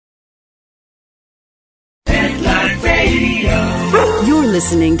You're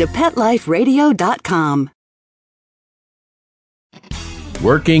listening to PetLifeRadio.com.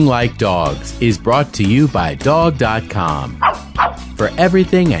 Working Like Dogs is brought to you by Dog.com. For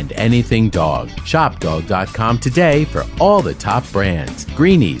everything and anything dog, shop Dog.com today for all the top brands.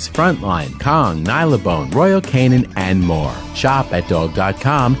 Greenies, Frontline, Kong, Nylabone, Royal Canin, and more. Shop at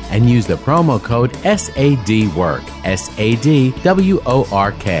Dog.com and use the promo code SADWORK, SADWORK,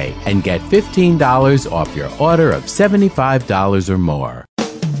 and get $15 off your order of $75 or more.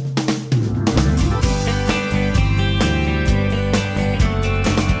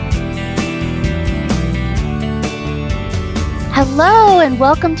 Hello and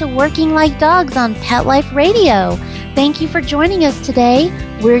welcome to Working Like Dogs on Pet Life Radio. Thank you for joining us today.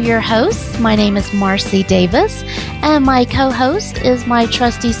 We're your hosts. My name is Marcy Davis, and my co-host is my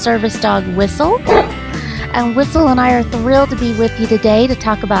trusty service dog, Whistle. And Whistle and I are thrilled to be with you today to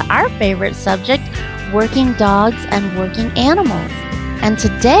talk about our favorite subject, working dogs and working animals. And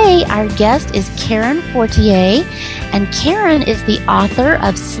today our guest is Karen Fortier, and Karen is the author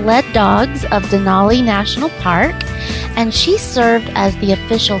of Sled Dogs of Denali National Park, and she served as the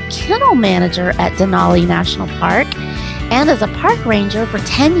official kennel manager at Denali National Park and as a park ranger for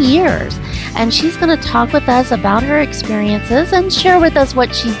 10 years. And she's going to talk with us about her experiences and share with us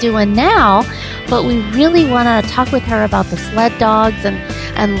what she's doing now, but we really want to talk with her about the sled dogs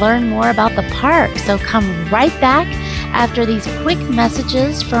and learn more about the park. So come right back after these quick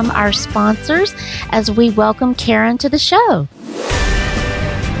messages from our sponsors as we welcome Karen to the show.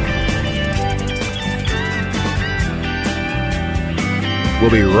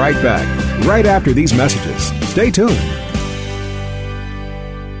 We'll be right back, right after these messages. Stay tuned.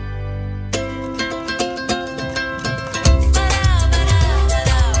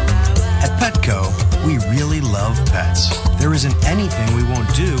 At Petco, we really love pets. There isn't anything we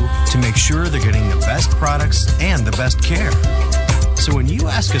won't do to make sure they're getting the best products and the best care. So when you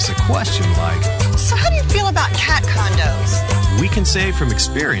ask us a question like, so how do you feel about cat condos? We can say from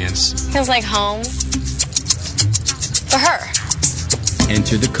experience, Feels like home for her.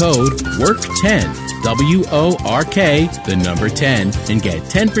 Enter the code WORK10, WORK, the number 10, and get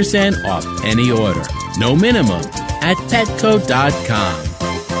 10% off any order. No minimum at Petco.com.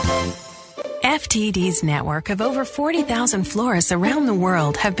 FTD's network of over 40,000 florists around the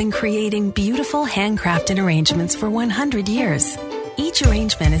world have been creating beautiful handcrafted arrangements for 100 years. Each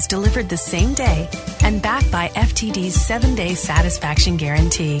arrangement is delivered the same day and backed by FTD's 7-day satisfaction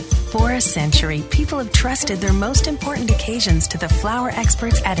guarantee. For a century, people have trusted their most important occasions to the flower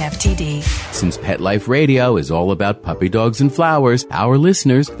experts at FTD. Since Pet Life Radio is all about puppy dogs and flowers, our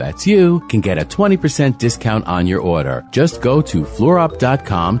listeners, that's you, can get a 20% discount on your order. Just go to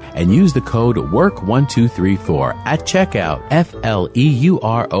fleurop.com and use the code WORK1234 at checkout, FLEUROP.com,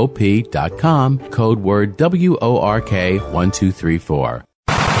 code word WORK1234.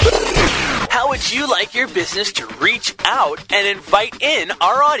 How would you like your business to reach out and invite in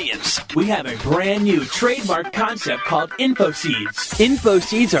our audience? We have a brand new trademark concept called InfoSeeds.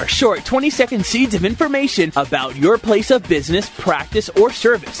 InfoSeeds are short 20-second seeds of information about your place of business, practice, or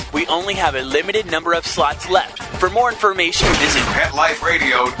service. We only have a limited number of slots left. For more information, visit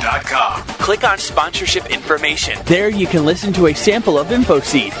PetLifeRadio.com. Click on sponsorship information. There you can listen to a sample of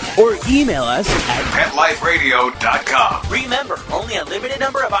InfoSeed or email us at PetLifeRadio.com. Remember, only a limited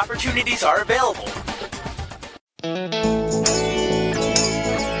number of opportunities are available.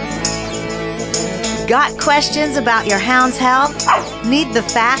 Got questions about your hound's health? Need the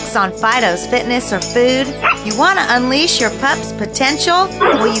facts on Fido's fitness or food? You want to unleash your pup's potential?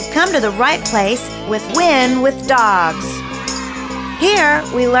 Well, you've come to the right place with Win with Dogs. Here,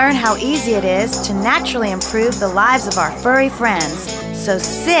 we learn how easy it is to naturally improve the lives of our furry friends. So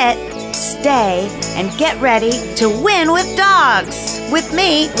sit, stay, and get ready to win with dogs. With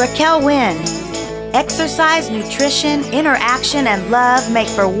me, Raquel Wynn. Exercise, nutrition, interaction, and love make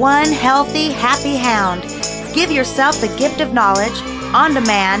for one healthy, happy hound. Give yourself the gift of knowledge on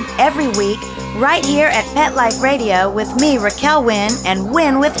demand every week right here at Pet Life Radio with me, Raquel Wynn, and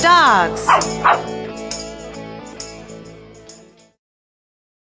Win with Dogs.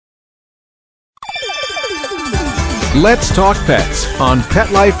 Let's Talk Pets on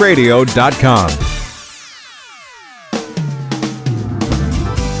PetLifeRadio.com.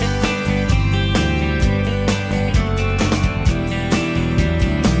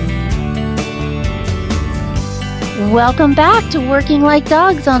 Welcome back to Working Like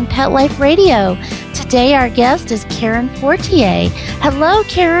Dogs on Pet Life Radio. Today our guest is Karen Fortier. Hello,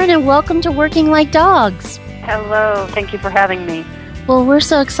 Karen, and welcome to Working Like Dogs. Hello. Thank you for having me. Well, we're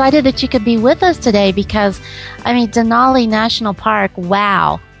so excited that you could be with us today because, Denali National Park,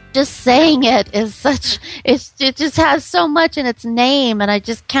 wow. Just saying it is it just has so much in its name, and I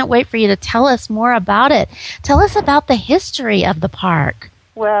just can't wait for you to tell us more about it. Tell us about the history of the park.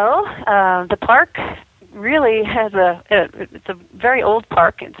 Well, the park really has it's a very old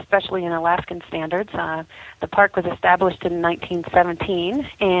park, especially in Alaskan standards. The park was established in 1917,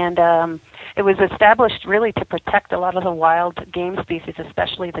 and it was established really to protect a lot of the wild game species,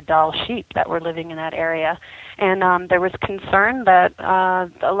 especially the Dall sheep that were living in that area. And there was concern that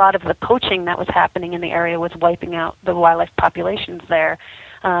a lot of the poaching that was happening in the area was wiping out the wildlife populations there.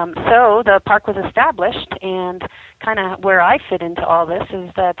 So the park was established, and kind of where I fit into all this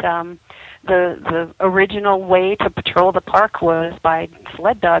is that the original way to patrol the park was by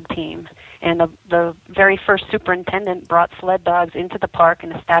sled dog team. And the very first superintendent brought sled dogs into the park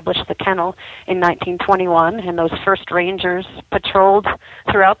and established the kennel in 1921, and those first rangers patrolled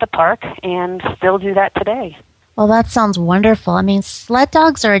throughout the park and still do that today. Well, that sounds wonderful. I mean, sled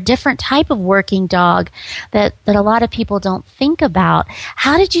dogs are a different type of working dog that a lot of people don't think about.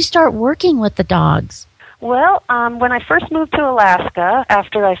 How did you start working with the dogs? Well, when I first moved to Alaska,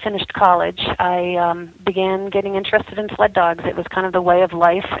 after I finished college, I began getting interested in sled dogs. It was kind of the way of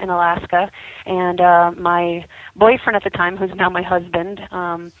life in Alaska. And my boyfriend at the time, who's now my husband,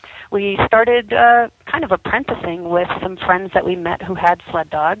 we started kind of apprenticing with some friends that we met who had sled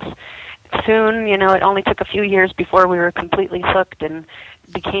dogs. Soon, it only took a few years before we were completely hooked, and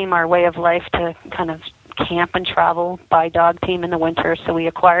became our way of life to kind of camp and travel by dog team in the winter. So we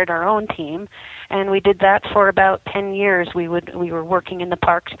acquired our own team, and we did that for about 10 years. We were working in the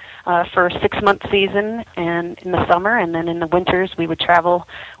park for a 6-month season, and in the summer, and then in the winters we would travel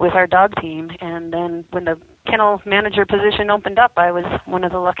with our dog team. And then when the kennel manager position opened up, I was one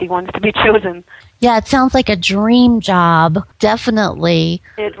of the lucky ones to be chosen. Yeah, it sounds like a dream job, definitely.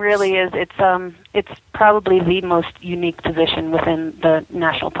 It really is. It's probably the most unique position within the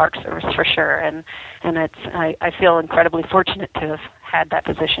National Park Service for sure, and I feel incredibly fortunate to have had that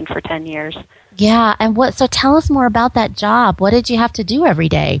position for 10 years. Yeah, and so tell us more about that job. What did you have to do every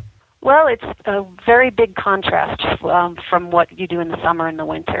day? Well, it's a very big contrast from what you do in the summer and the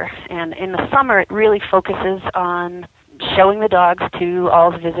winter. And in the summer, it really focuses on showing the dogs to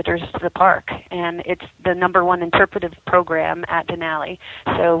all the visitors to the park. And it's the #1 interpretive program at Denali.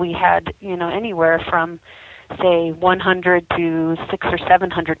 So we had, anywhere from, say, 100 to 600 or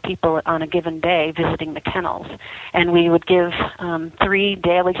 700 people on a given day visiting the kennels. And we would give 3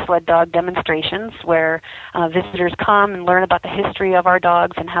 daily sled dog demonstrations where visitors come and learn about the history of our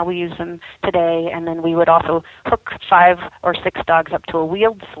dogs and how we use them today. And then we would also hook 5 or 6 dogs up to a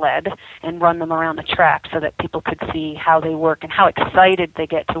wheeled sled and run them around the track so that people could see how they work and how excited they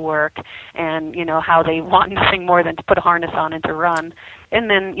get to work, and, how they want nothing more than to put a harness on and to run. And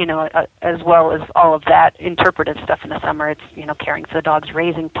then, as well as all of that interpretive stuff in the summer, it's, caring for the dogs,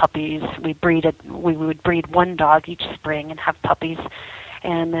 raising puppies. We would breed 1 dog each spring and have puppies.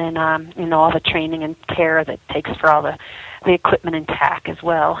 And then, all the training and care that takes for all the equipment and tack as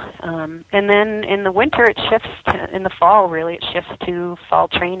well. And then in the winter, it shifts in the fall, really. It shifts to fall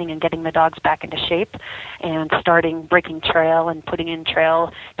training and getting the dogs back into shape and starting breaking trail and putting in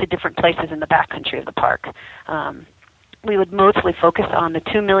trail to different places in the backcountry of the park. We would mostly focus on the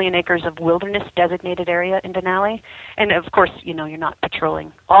 2 million acres of wilderness designated area in Denali. And of course, you're not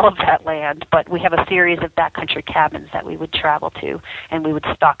patrolling all of that land, but we have a series of backcountry cabins that we would travel to, and we would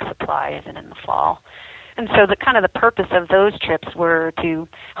stock supplies in the fall. And so the purpose of those trips were to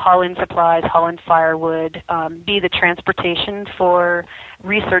haul in supplies, haul in firewood, be the transportation for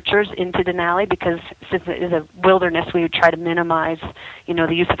researchers into Denali, because since it is a wilderness, we would try to minimize,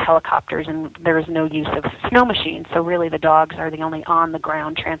 the use of helicopters, and there is no use of snow machines. So really the dogs are the only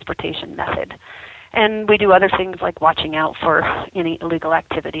on-the-ground transportation method. And we do other things like watching out for any illegal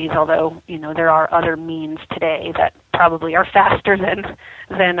activities, although, there are other means today that probably are faster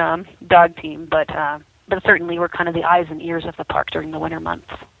than dog team, but certainly we're kind of the eyes and ears of the park during the winter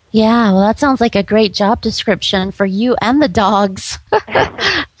months. Yeah, well, that sounds like a great job description for you and the dogs.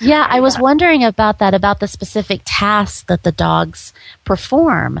 Yeah, I was wondering about that, about the specific tasks that the dogs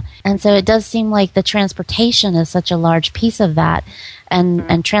perform. And so it does seem like the transportation is such a large piece of that.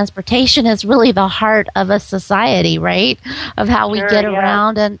 And transportation is really the heart of a society, right? Of how we get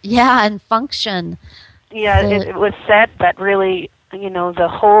around and function. Yeah, it was said that really, the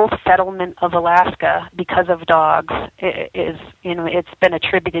whole settlement of Alaska, because of dogs, is, it's been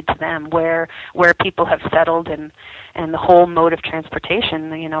attributed to them, where people have settled, and the whole mode of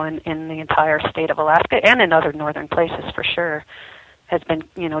transportation, in the entire state of Alaska and in other northern places for sure, has been,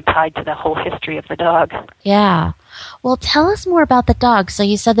 tied to the whole history of the dog. Yeah. Well, tell us more about the dogs. So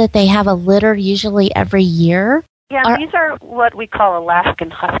you said that they have a litter usually every year? Yeah, these are what we call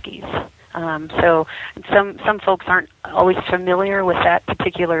Alaskan Huskies. So some folks aren't always familiar with that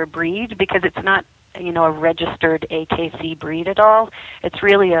particular breed because it's not, a registered AKC breed at all. It's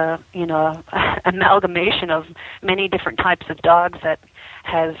really a, amalgamation of many different types of dogs that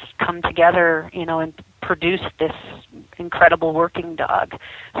has come together, and produced this incredible working dog.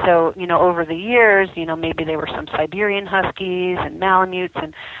 So, over the years, maybe there were some Siberian Huskies and Malamutes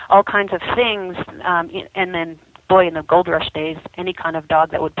and all kinds of things, and then boy, in the gold rush days, any kind of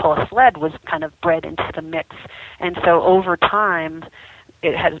dog that would pull a sled was kind of bred into the mix. And so over time,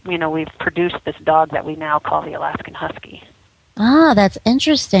 it has, we've produced this dog that we now call the Alaskan Husky. Ah, that's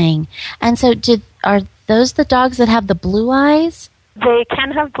interesting. And so are those the dogs that have the blue eyes? They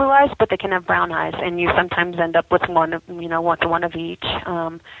can have blue eyes, but they can have brown eyes, and you sometimes end up with one of each.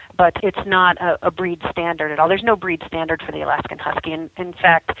 But it's not a breed standard at all. There's no breed standard for the Alaskan Husky. And in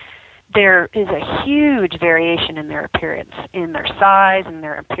fact, there is a huge variation in their appearance, in their size and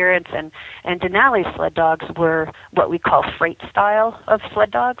their appearance. And Denali's sled dogs were what we call freight style of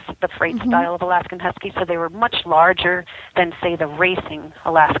sled dogs, the freight style of Alaskan Husky. So they were much larger than, say, the racing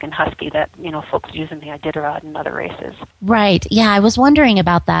Alaskan Husky that, folks use in the Iditarod and other races. Right. Yeah, I was wondering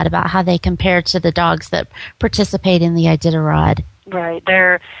about that, about how they compare to the dogs that participate in the Iditarod. Right.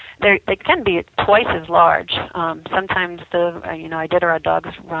 They can be twice as large. Sometimes the Iditarod dogs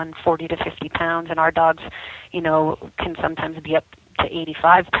run 40 to 50 pounds, and our dogs, can sometimes be up to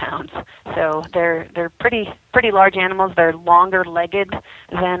 85 pounds. So they're pretty large animals. They're longer legged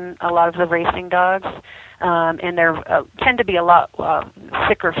than a lot of the racing dogs, and they tend to be a lot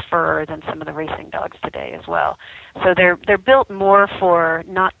thicker fur than some of the racing dogs today as well. So they're built more for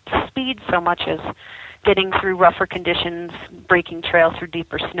not speed so much as getting through rougher conditions, breaking trail through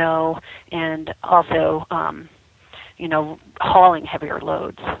deeper snow, and also, hauling heavier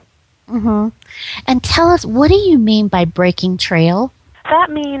loads. Mm-hmm. And tell us, what do you mean by breaking trail?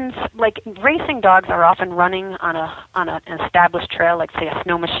 That means, like, racing dogs are often running on an established trail, like, say, a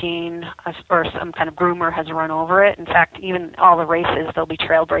snow machine or some kind of groomer has run over it. In fact, even all the races, there'll be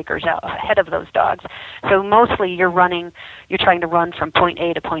trail breakers out ahead of those dogs. So mostly you're trying to run from point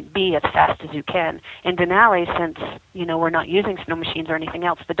A to point B as fast as you can. In Denali, since, we're not using snow machines or anything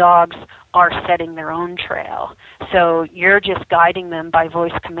else, the dogs are setting their own trail. So you're just guiding them by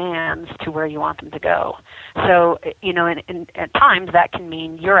voice commands to where you want them to go. So, at times that can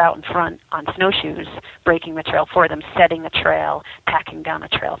mean you're out in front on snowshoes, breaking the trail for them, setting a trail, packing down a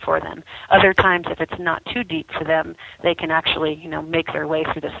trail for them. Other times, if it's not too deep for them, they can actually, make their way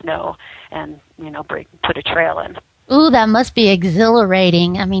through the snow and, put a trail in. Ooh, that must be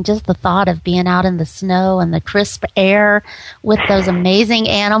exhilarating. I mean, just the thought of being out in the snow and the crisp air with those amazing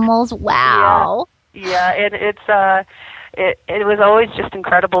animals. Wow. Yeah, it was always just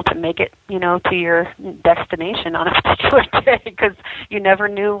incredible to make it, to your destination on a particular day because you never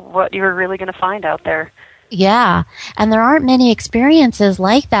knew what you were really going to find out there. Yeah, and there aren't many experiences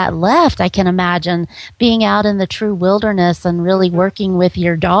like that left, I can imagine, being out in the true wilderness and really working with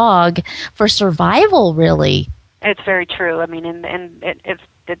your dog for survival, really. It's very true. I mean, and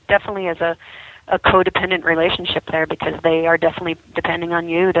it definitely is a codependent relationship there because they are definitely depending on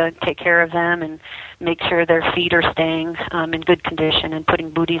you to take care of them and make sure their feet are staying in good condition and putting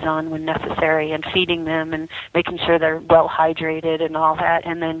booties on when necessary and feeding them and making sure they're well hydrated and all that.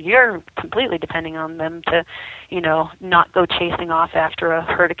 And then you're completely depending on them to, not go chasing off after a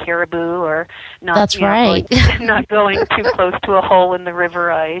herd of caribou or not, That's right. not going too close to a hole in the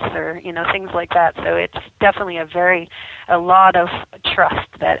river ice or, things like that. So it's definitely a lot of trust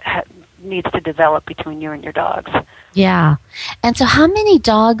that needs to develop between you and your dogs. Yeah. And so how many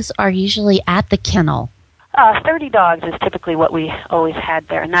dogs are usually at the kennel? 30 dogs is typically what we always had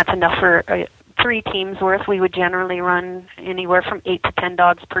there, and that's enough for 3 teams worth. We would generally run anywhere from 8 to 10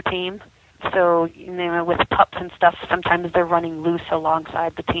 dogs per team. So, with pups and stuff, sometimes they're running loose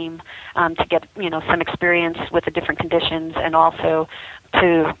alongside the team to get, some experience with the different conditions and also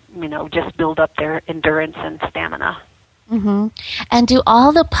to, just build up their endurance and stamina. Mm-hmm. And do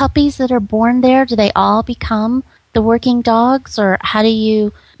all the puppies that are born there, do they all become the working dogs, or how do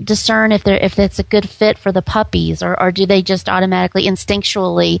you discern if it's a good fit for the puppies, or do they just automatically,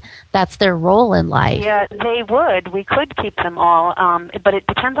 instinctually, that's their role in life? Yeah, they would. We could keep them all, but it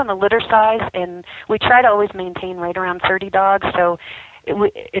depends on the litter size, and we try to always maintain right around 30 dogs, so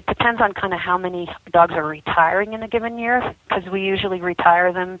it depends on kind of how many dogs are retiring in a given year, because we usually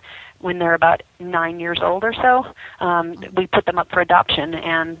retire them when they're about 9 years old or so. We put them up for adoption,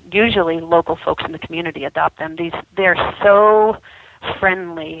 and usually local folks in the community adopt them. They're so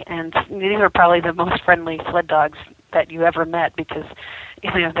friendly, and these are probably the most friendly sled dogs that you ever met because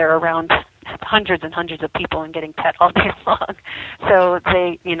they're around hundreds and hundreds of people and getting pet all day long. So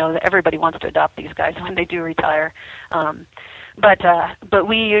everybody wants to adopt these guys when they do retire. But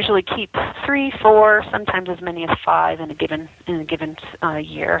we usually keep 3, 4, sometimes as many as 5 in a given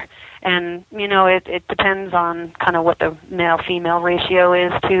year. And it depends on kind of what the male-female ratio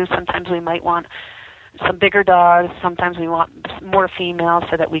is too. Sometimes we might want some bigger dogs. Sometimes we want more females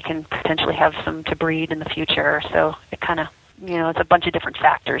so that we can potentially have some to breed in the future. So it kind of, it's a bunch of different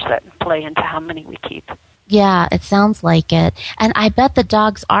factors that play into how many we keep. Yeah, it sounds like it. And I bet the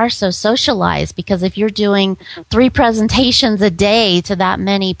dogs are so socialized, because if you're doing 3 presentations a day to that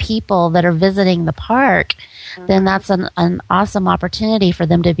many people that are visiting the park, then that's an awesome opportunity for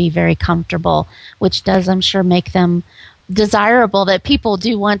them to be very comfortable, which does, I'm sure, make them desirable, that people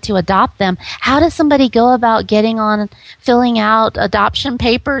do want to adopt them. How does somebody go about filling out adoption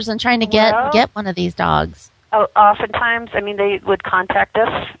papers and trying to get one of these dogs? Oftentimes, they would contact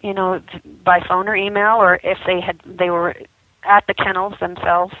us, by phone or email, or if they were at the kennels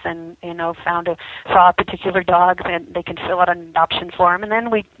themselves and, saw a particular dog, then they can fill out an adoption form, and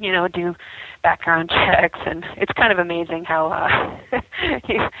then we, do background checks, and it's kind of amazing how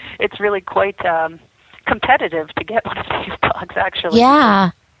it's really quite competitive to get one of these dogs, actually.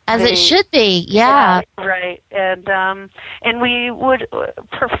 Yeah. As it should be, yeah. Right. And we would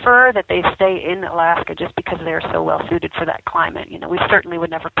prefer that they stay in Alaska just because they're so well suited for that climate. We certainly would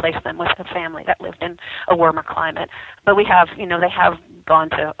never place them with a family that lived in a warmer climate. But we have, they have gone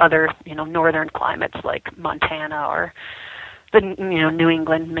to other, northern climates like Montana or New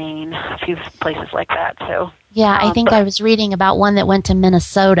England, Maine, a few places like that. So yeah, I think I was reading about one that went to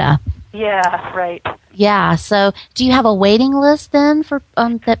Minnesota. Yeah, right. Yeah. So, do you have a waiting list then for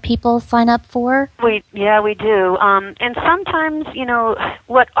that people sign up for? We do. And sometimes,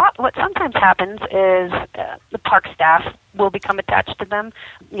 what sometimes happens is the park staff will become attached to them.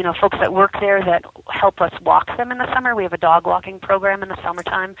 Folks that work there that help us walk them in the summer. We have a dog walking program in the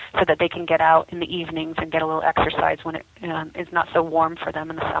summertime so that they can get out in the evenings and get a little exercise when it is not so warm for them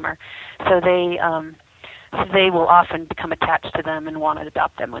in the summer. So they will often become attached to them and want to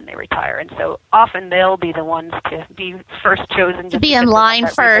adopt them when they retire. And so often they'll be the ones to be first chosen. To be in line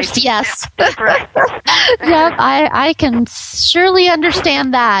first, yes. Right. Yep, I can surely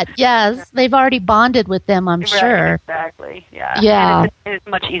understand that. Yes, they've already bonded with them, I'm sure. Exactly, yeah. Yeah. And it's a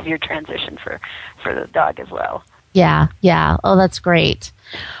much easier transition for the dog as well. Yeah. Oh, that's great.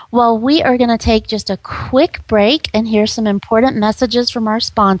 Well, we are going to take just a quick break and hear some important messages from our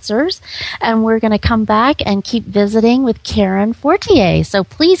sponsors. And we're going to come back and keep visiting with Karen Fortier. So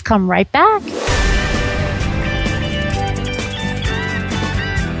please come right back.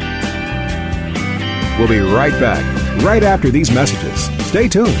 We'll be right back, right after these messages. Stay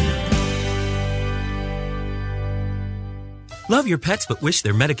tuned. Love your pets but wish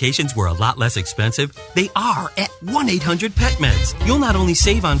their medications were a lot less expensive? They are at 1-800-PET-MEDS. You'll not only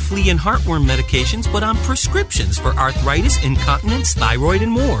save on flea and heartworm medications, but on prescriptions for arthritis, incontinence, thyroid,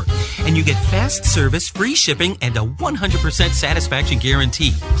 and more. And you get fast service, free shipping, and a 100% satisfaction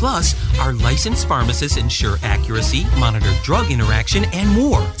guarantee. Plus, our licensed pharmacists ensure accuracy, monitor drug interaction, and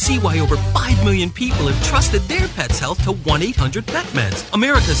more. See why over 5 million people have trusted their pet's health to 1-800-PET-MEDS,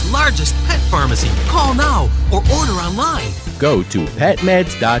 America's largest pet pharmacy. Call now or order online. Go to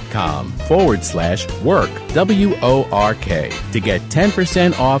petmeds.com/work, WORK, to get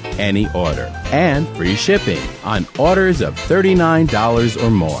 10% off any order and free shipping on orders of $39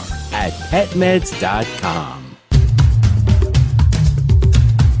 or more at petmeds.com.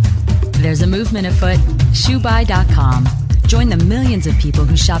 There's a movement afoot, ShoeBuy.com. Join the millions of people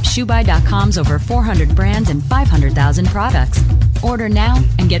who shop ShoeBuy.com's over 400 brands and 500,000 products. Order now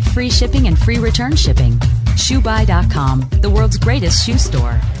and get free shipping and free return shipping. ShoeBuy.com, the world's greatest shoe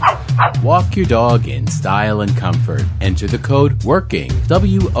store. Walk your dog in style and comfort. Enter the code WORKING,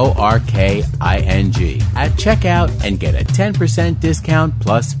 WORKING, at checkout and get a 10% discount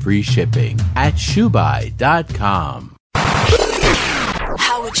plus free shipping at ShoeBuy.com.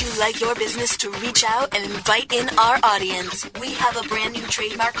 How would you like your business to reach out and invite in our audience? We have a brand new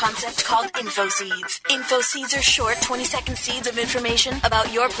trademark concept called InfoSeeds. InfoSeeds are short 20-second seeds of information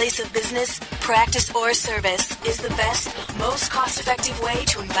about your place of business, practice, or service. Is the best, most cost-effective way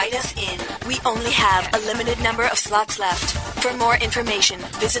to invite us in. We only have a limited number of slots left. For more information,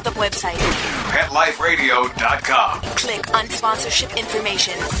 visit the website PetLifeRadio.com. Click on sponsorship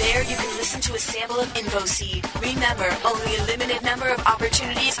information. There you can listen to a sample of InfoSeed. Remember, only a limited number of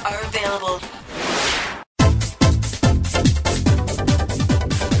opportunities are available.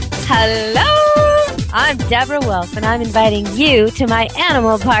 Hello! I'm Deborah Wolf, and I'm inviting you to my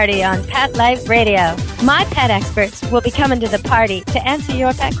animal party on Pet Life Radio. My pet experts will be coming to the party to answer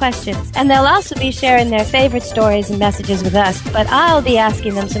your pet questions, and they'll also be sharing their favorite stories and messages with us, but I'll be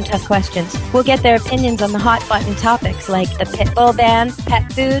asking them some tough questions. We'll get their opinions on the hot button topics like the pit bull ban,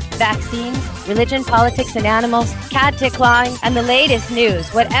 pet food, vaccines, religion, politics, and animals, cat tick clawing, and the latest news.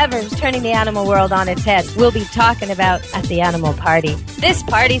 Whatever's turning the animal world on its head, we'll be talking about at the animal party. This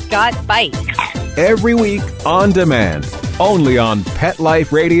party's got bite. Every week on demand, only on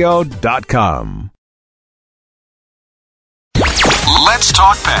PetLifeRadio.com. Let's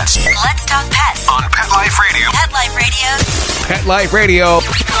talk pets. Let's talk pets On Pet Life Radio. Pet Life Radio.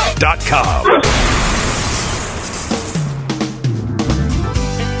 PetLifeRadio.com.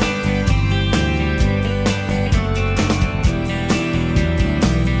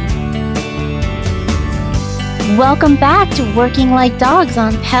 Welcome back to Working Like Dogs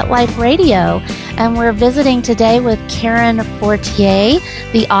on Pet Life Radio. And we're visiting today with Karen Fortier,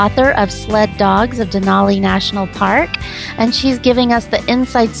 the author of Sled Dogs of Denali National Park. And she's giving us the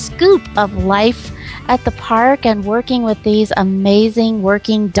inside scoop of life at the park and working with these amazing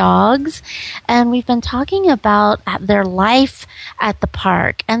working dogs. And we've been talking about their life at the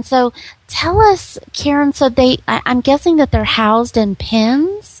park. And so tell us, Karen, so I'm guessing that they're housed in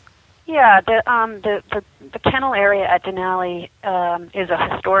pens? Yeah, the kennel area at Denali is a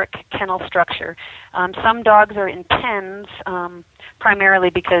historic kennel structure. Some dogs are in pens, primarily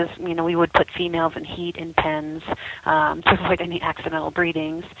because, we would put females in heat in pens to avoid any accidental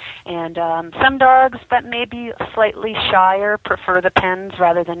breedings. And some dogs that may be slightly shyer prefer the pens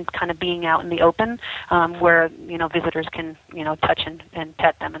rather than kind of being out in the open where, visitors can, touch and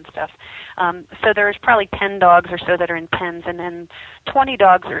pet them and stuff. So there's probably 10 dogs or so that are in pens, and then 20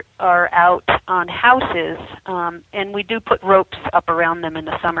 dogs are out on houses, and we do put ropes up around them in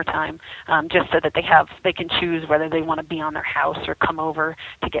the summertime just so that they can choose whether they want to be on their house or come over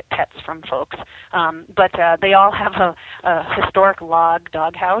to get pets from folks. But they all have a historic log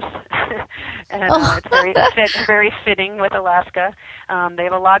doghouse, and it's very fitting with Alaska. They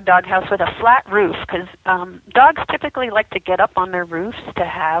have a log doghouse with a flat roof because dogs typically like to get up on their roofs to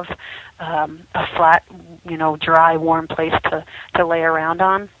have a flat, dry, warm place to lay around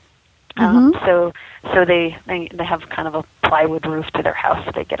on. So they have kind of a plywood roof to their house.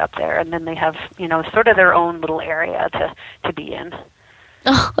 So they get up there, and then they have sort of their own little area to be in.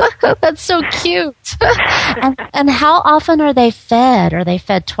 Oh, that's so cute. and how often are they fed? Are they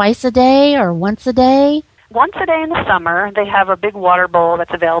fed twice a day or once a day? Once a day in the summer. They have a big water bowl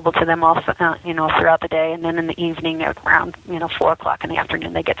that's available to them also, throughout the day, and then in the evening around 4:00 in the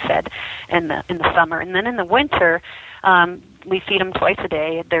afternoon they get fed in the summer. And then in the winter, we feed them twice a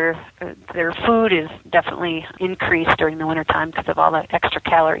day. Their food is definitely increased during the wintertime because of all the extra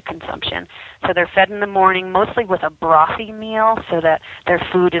calorie consumption. So they're fed in the morning mostly with a brothy meal so that their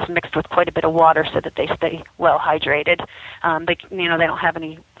food is mixed with quite a bit of water so that they stay well hydrated. They don't have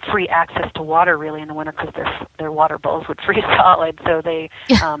any free access to water really in the winter because their water bowls would freeze solid. So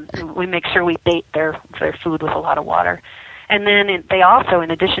we make sure we bait their food with a lot of water. And then they also, in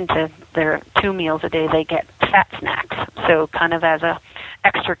addition to their 2 meals a day, they get fat snacks. So kind of as a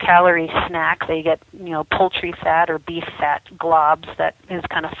extra calorie snack, they get, poultry fat or beef fat globs that is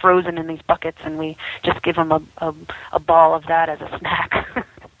kind of frozen in these buckets, and we just give them a ball of that as a snack.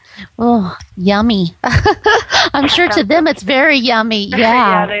 Oh, yummy. I'm sure to them it's very yummy. Yeah.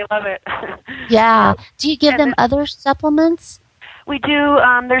 Yeah, they love it. Yeah. Do you give them other supplements? We do.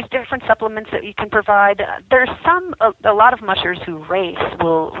 There's different supplements that you can provide. There's a lot of mushers who race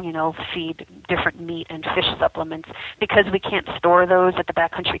will, feed different meat and fish supplements because we can't store those at the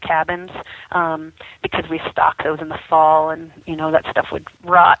backcountry cabins because we stock those in the fall, and that stuff would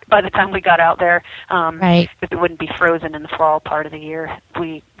rot by the time we got out there. Right. If it wouldn't be frozen in the fall part of the year.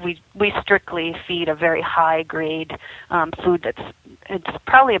 We strictly feed a very high grade food it's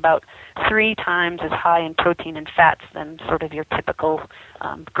probably about 3 times as high in protein and fats than sort of your typical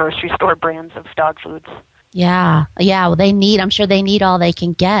grocery store brands of dog foods. Yeah. Well, I'm sure they need all they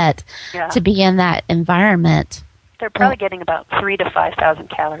can get to be in that environment. They're probably getting about 3,000 to 5,000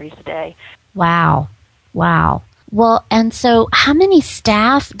 calories a day. Wow. Well, and so how many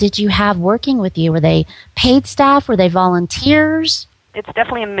staff did you have working with you? Were they paid staff? Were they volunteers? It's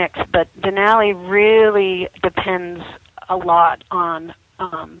definitely a mix, but Denali really depends a lot on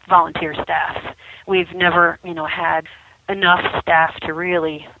volunteer staff. We've never, had enough staff to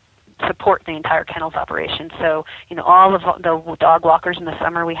really support the entire kennels operation. So, all of the dog walkers in the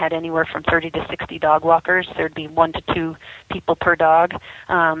summer, we had anywhere from 30 to 60 dog walkers. There'd be 1 to 2 people per dog.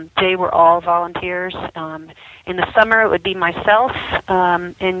 They were all volunteers. In the summer, it would be myself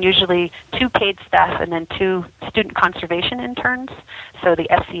and usually 2 paid staff and then 2 student conservation interns. So the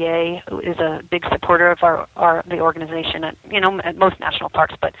SCA is a big supporter of the organization at most national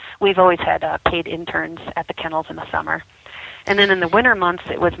parks, but we've always had paid interns at the kennels in the summer. And then in the winter months,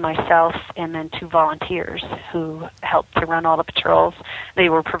 it was myself and then 2 volunteers who helped to run all the patrols. They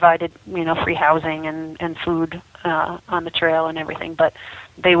were provided, free housing and food on the trail and everything, but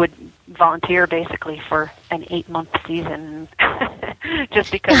they would volunteer basically for an 8-month season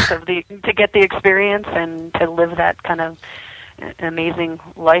just because to get the experience and to live that kind of amazing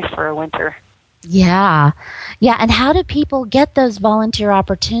life for a winter. Yeah. And how do people get those volunteer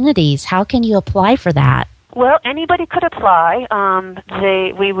opportunities? How can you apply for that? Well, anybody could apply.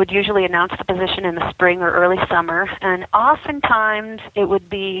 We would usually announce the position in the spring or early summer, and oftentimes it would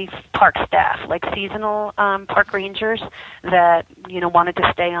be park staff, like seasonal park rangers that wanted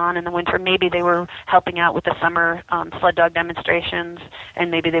to stay on in the winter. Maybe they were helping out with the summer sled dog demonstrations,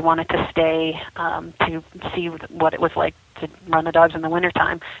 and maybe they wanted to stay to see what it was like to run the dogs in the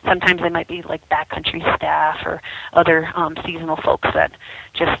wintertime. Sometimes they might be like backcountry staff or other seasonal folks that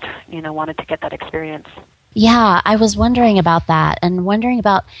just wanted to get that experience. Yeah, I was wondering about that and wondering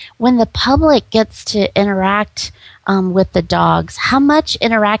about when the public gets to interact with the dogs, how much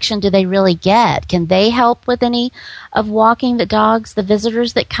interaction do they really get? Can they help with any of walking the dogs, the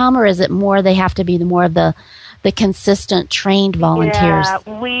visitors that come, or is it more they have to be more of the consistent trained volunteers?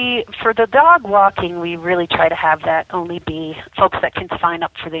 Yeah, for the dog walking, we really try to have that only be folks that can sign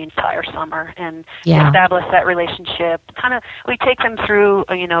up for the entire summer and establish that relationship. We take them through,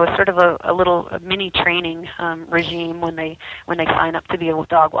 sort of a little mini training regime when they sign up to be a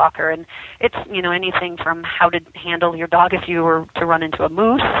dog walker, and it's anything from how to handle your dog if you were to run into a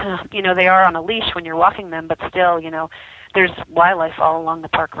moose. They are on a leash when you're walking them, but still, there's wildlife all along the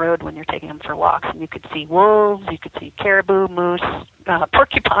park road when you're taking them for walks, and you could see wolves, you could see caribou, moose,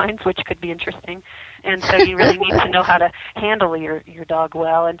 porcupines, which could be interesting. And so you really need to know how to handle your dog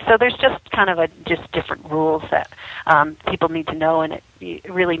well. And so there's just kind of just different rules that people need to know, and you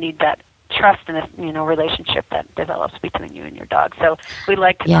really need that trust and relationship that develops between you and your dog. So we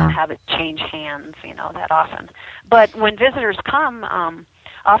like to not have it change hands, that often. But when visitors come,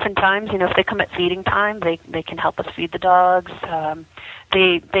 oftentimes, if they come at feeding time, they can help us feed the dogs.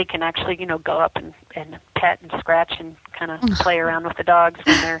 They can actually, go up and pet and scratch and kind of play around with the dogs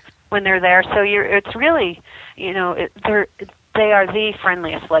when they're there. So it's really, they are the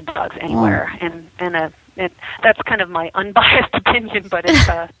friendliest sled dogs anywhere, and that's kind of my unbiased opinion, but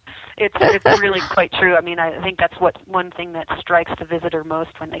it's really quite true. I mean, I think that's one thing that strikes the visitor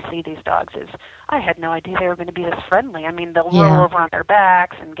most when they see these dogs is, I had no idea they were going to be this friendly. I mean, they'll roll over on their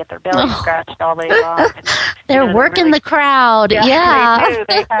backs and get their belly scratched all day long. And, they're working the crowd. Yeah. They do.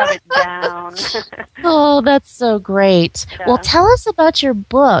 They have it down. Oh, that's so great. Yeah. Well, tell us about your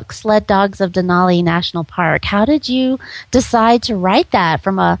book, Sled Dogs of Denali National Park. How did you decide to write that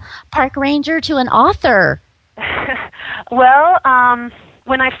from a park ranger to an author? Well,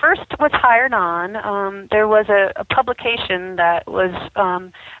 when I first was hired on, there was a publication that was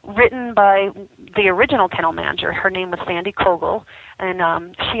written by the original kennel manager. Her name was Sandy Kogel,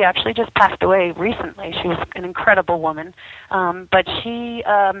 and she actually just passed away recently. She was an incredible woman, but she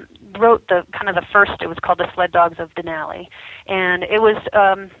wrote the first. It was called The Sled Dogs of Denali, and it was.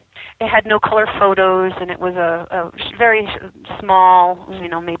 It had no color photos, and it was a very small,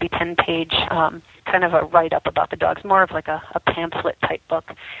 maybe 10-page kind of a write-up about the dogs, more of like a pamphlet-type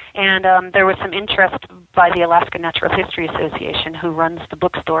book. And there was some interest by the Alaska Natural History Association, who runs the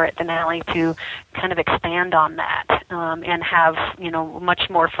bookstore at Denali, to kind of expand on that and have, much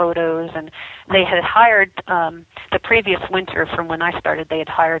more photos. And they had hired, the previous winter from when I started, they had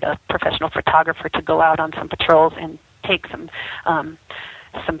hired a professional photographer to go out on some patrols and take some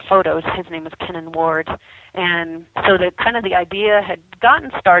photos. His name was Kenan Ward. And so the idea had gotten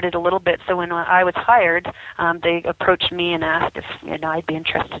started a little bit. So when I was hired, they approached me and asked if I'd be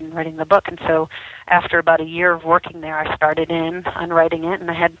interested in writing the book. And so after about a year of working there, I started on writing it, and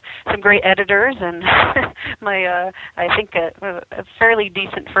I had some great editors and I think a fairly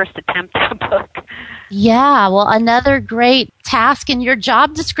decent first attempt at a book. Yeah, well, another great task in your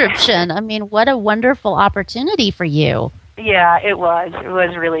job description. I mean, what a wonderful opportunity for you. Yeah, it was. It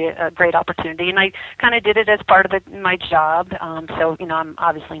was really a great opportunity, and I kind of did it as part of my job. So, I'm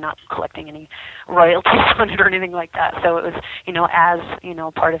obviously not collecting any royalties on it or anything like that. So it was,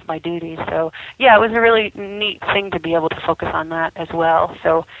 as, part of my duties. So, yeah, it was a really neat thing to be able to focus on that as well.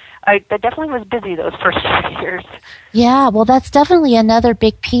 So I definitely was busy those first few years. Yeah, well, that's definitely another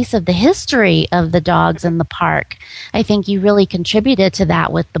big piece of the history of the dogs in the park. I think you really contributed to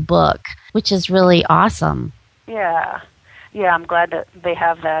that with the book, which is really awesome. Yeah, I'm glad that they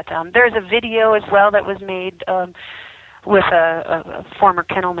have that. There's a video as well that was made with a former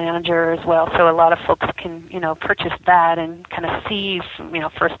kennel manager as well, so a lot of folks can, purchase that and kind of see,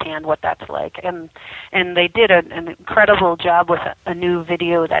 firsthand what that's like. And they did an incredible job with a new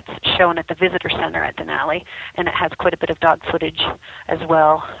video that's shown at the visitor center at Denali, and it has quite a bit of dog footage as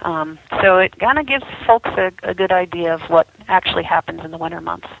well. So it kind of gives folks a good idea of what actually happens in the winter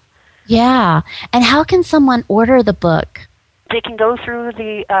months. Yeah, and how can someone order the book? They can go through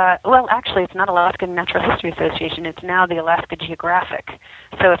the, actually it's not Alaska Natural History Association, it's now the Alaska Geographic.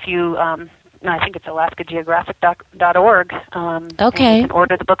 So if you, I think it's alaskageographic.org. Okay. You can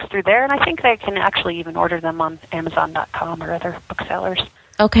order the books through there, and I think they can actually even order them on Amazon.com or other booksellers.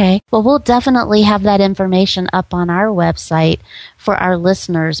 Okay. Well, we'll definitely have that information up on our website for our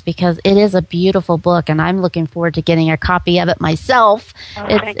listeners because it is a beautiful book, and I'm looking forward to getting a copy of it myself.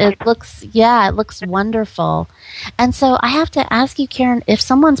 It looks wonderful. And so I have to ask you, Karen, if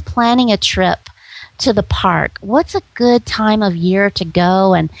someone's planning a trip to the park, what's a good time of year to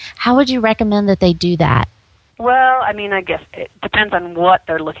go, and how would you recommend that they do that? Well, I guess it depends on what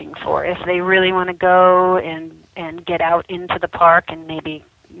they're looking for. If they really want to go and get out into the park and maybe,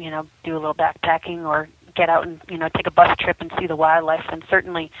 do a little backpacking or get out and, take a bus trip and see the wildlife, then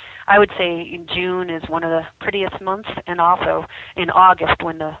certainly I would say in June is one of the prettiest months, and also in August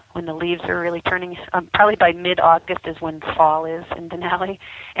when the leaves are really turning. Probably by mid-August is when fall is in Denali.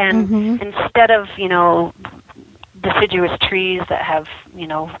 And instead of, deciduous trees that have,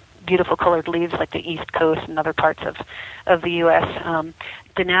 beautiful colored leaves like the East Coast and other parts of the U.S.,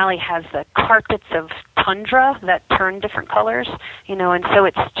 Denali has the carpets of tundra that turn different colors, and so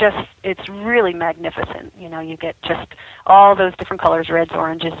it's really magnificent. You get just all those different colors, reds,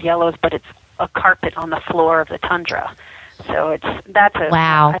 oranges, yellows, but it's a carpet on the floor of the tundra. So that's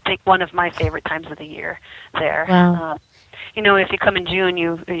I think one of my favorite times of the year there. Wow. If you come in June,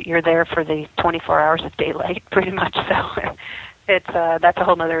 you're there for the 24 hours of daylight pretty much, so that's a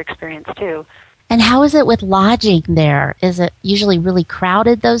whole other experience too. And how is it with lodging there? Is it usually really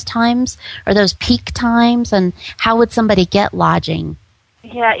crowded those times or those peak times? And how would somebody get lodging?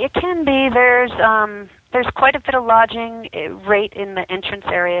 Yeah, it can be. There's quite a bit of lodging right in the entrance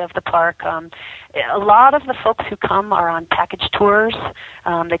area of the park. A lot of the folks who come are on package tours.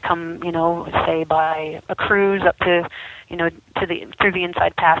 They come, say by a cruise up to, through the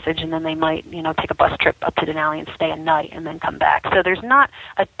Inside Passage, and then they might, take a bus trip up to Denali and stay a night and then come back. So there's not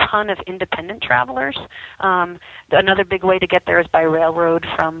a ton of independent travelers. Another big way to get there is by railroad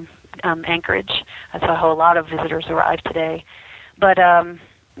from Anchorage. That's how a lot of visitors arrive today. But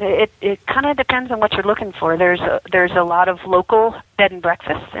it kind of depends on what you're looking for. There's a lot of local bed and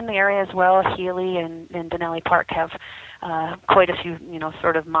breakfasts in the area as well. Healy and Denali Park have quite a few,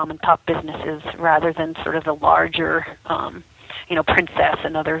 sort of mom and pop businesses rather than sort of the larger, Princess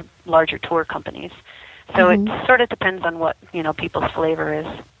and other larger tour companies. So it sort of depends on what, people's flavor is.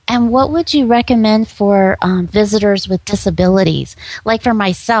 And what would you recommend for visitors with disabilities? Like for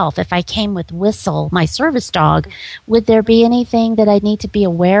myself, if I came with Whistle, my service dog, would there be anything that I'd need to be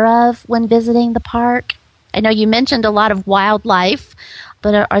aware of when visiting the park? I know you mentioned a lot of wildlife,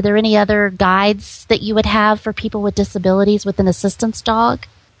 but are there any other guides that you would have for people with disabilities with an assistance dog?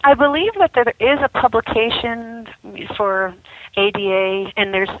 I believe that there is a publication for ADA,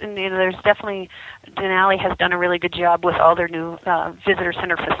 and there's definitely, Denali has done a really good job with all their new visitor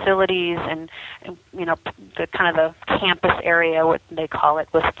center facilities and the kind of the campus area, what they call it,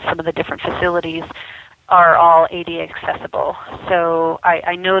 with some of the different facilities are all ADA accessible. So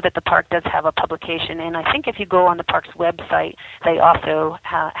I know that the park does have a publication, and I think if you go on the park's website, they also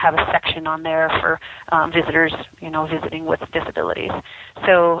have a section on there for visitors, visiting with disabilities.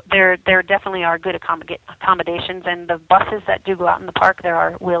 So there definitely are good accommodations, and the buses that do go out in the park, there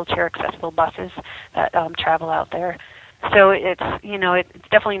are wheelchair accessible buses that travel out there. So it's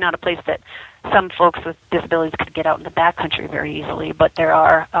definitely not a place that some folks with disabilities could get out in the backcountry very easily, but there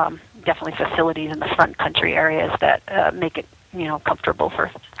are definitely facilities in the front country areas that make it, comfortable for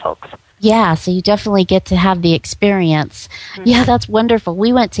folks. Yeah, so you definitely get to have the experience. Mm-hmm. Yeah, that's wonderful.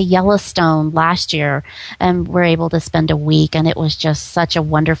 We went to Yellowstone last year and were able to spend a week, and it was just such a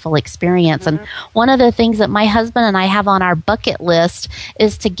wonderful experience. Mm-hmm. And one of the things that my husband and I have on our bucket list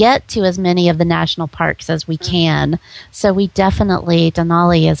is to get to as many of the national parks as we can. So we definitely,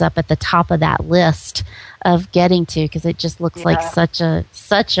 Denali is up at the top of that list of getting to, because it just looks like such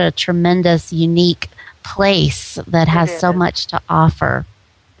a tremendous, unique place that has so much to offer.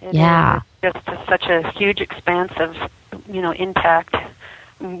 Yeah. It's just such a huge expanse of, intact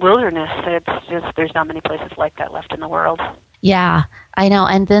wilderness. It's just, there's not many places like that left in the world. Yeah, I know.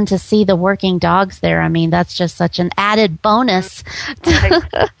 And then to see the working dogs there, I mean, that's just such an added bonus. And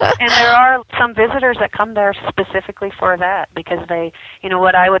there are some visitors that come there specifically for that, because they,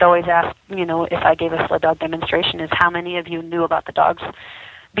 what I would always ask, if I gave a sled dog demonstration is how many of you knew about the dogs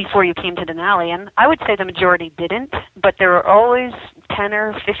before you came to Denali? And I would say the majority didn't, but there were always 10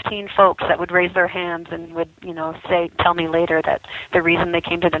 or 15 folks that would raise their hands and would, tell me later that the reason they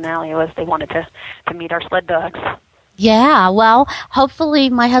came to Denali was they wanted to meet our sled dogs. Yeah, well, hopefully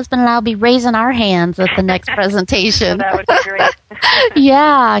my husband and I will be raising our hands at the next presentation. That would be great.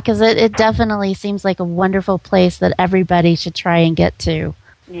 Yeah, because it definitely seems like a wonderful place that everybody should try and get to.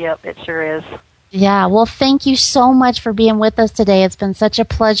 Yep, it sure is. Yeah, well, thank you so much for being with us today. It's been such a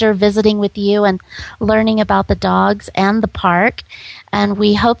pleasure visiting with you and learning about the dogs and the park. And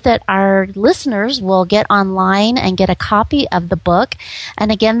we hope that our listeners will get online and get a copy of the book.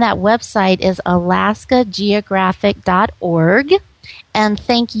 And again, that website is alaskageographic.org. And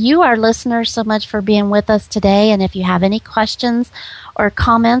thank you, our listeners, so much for being with us today. And if you have any questions or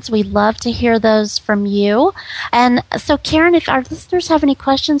comments, we'd love to hear those from you. And so, Karen, if our listeners have any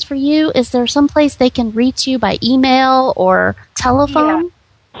questions for you, is there some place they can reach you by email or telephone? Yeah.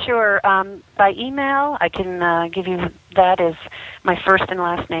 Sure. By email, I can give you that as my first and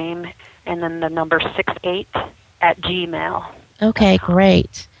last name, and then the number 68@gmail.com. Okay,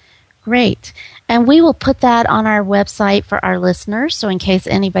 great. Great. And we will put that on our website for our listeners, so in case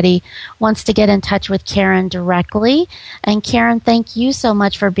anybody wants to get in touch with Karen directly. And Karen, thank you so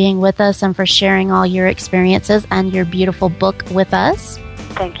much for being with us and for sharing all your experiences and your beautiful book with us.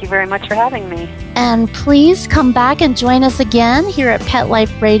 Thank you very much for having me. And please come back and join us again here at Pet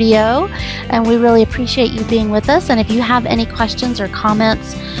Life Radio. And we really appreciate you being with us. And if you have any questions or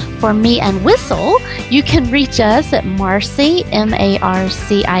comments for me and Whistle, you can reach us at Marcie,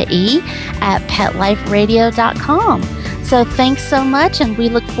 MARCIE, at PetLifeRadio.com. So thanks so much, and we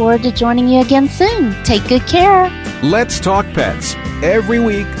look forward to joining you again soon. Take good care. Let's Talk Pets, every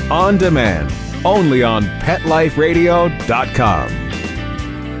week on demand, only on PetLifeRadio.com.